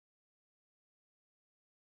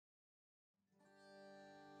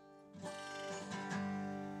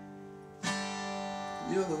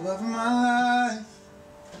You're the love of my life.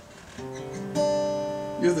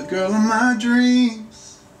 You're the girl of my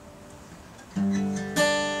dreams.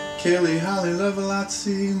 Kailey, Holly, love a lot,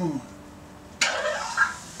 see more.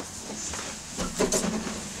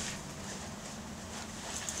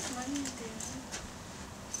 What are you doing?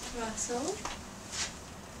 Russell?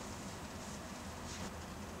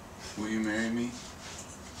 Will you marry me?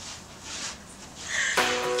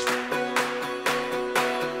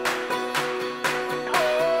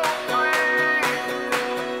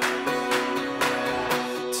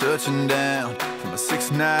 Touching down from a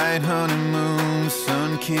 6-night honeymoon,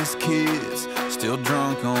 sun-kissed kiss, still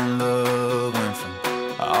drunk on love. Went from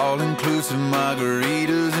all-inclusive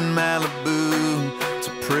margaritas in Malibu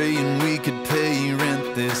to praying we could pay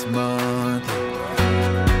rent this month.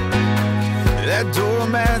 That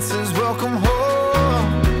doormat says welcome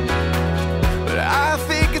home, but I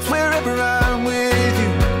think it's wherever I'm with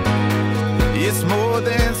you. It's more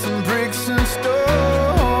than some bricks and stone.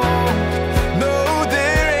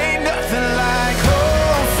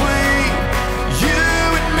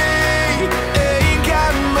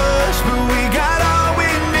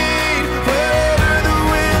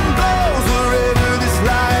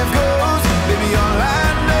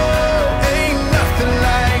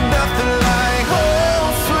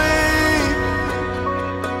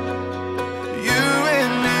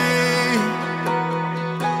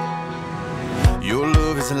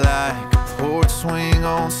 Like a porch swing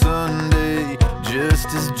on Sunday,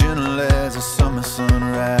 just as gentle as a summer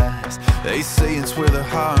sunrise. They say it's where the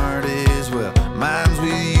heart is, well, mine's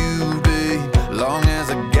with you, babe. Long as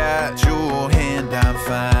I got your hand, I'm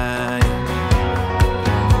fine.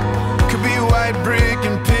 Could be white brick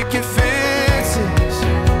and picket fences,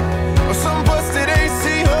 or some busted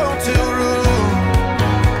AC hotel room.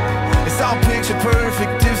 It's all picture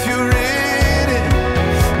perfect if you're in it.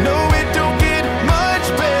 No, it don't get much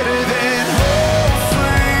better than home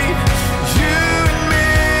sweet. You and me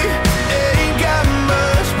ain't got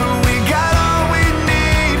much, but we got all we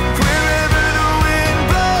need. Wherever the wind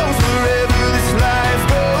blows, wherever this life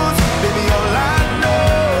goes, baby, all I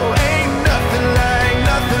know ain't nothing like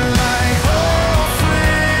home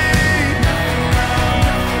sweet.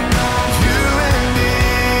 You and me,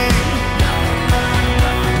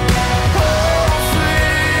 home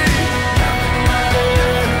sweet.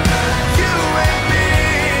 You and me.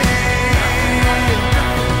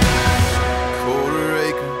 Quarter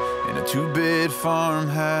acre in a 2-bed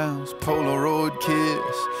farmhouse, Polaroid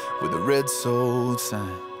kiss with a red sold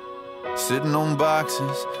sign. Sitting on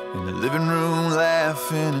boxes in the living room,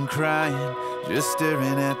 laughing and crying, just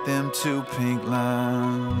staring at them 2 pink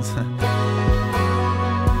lines.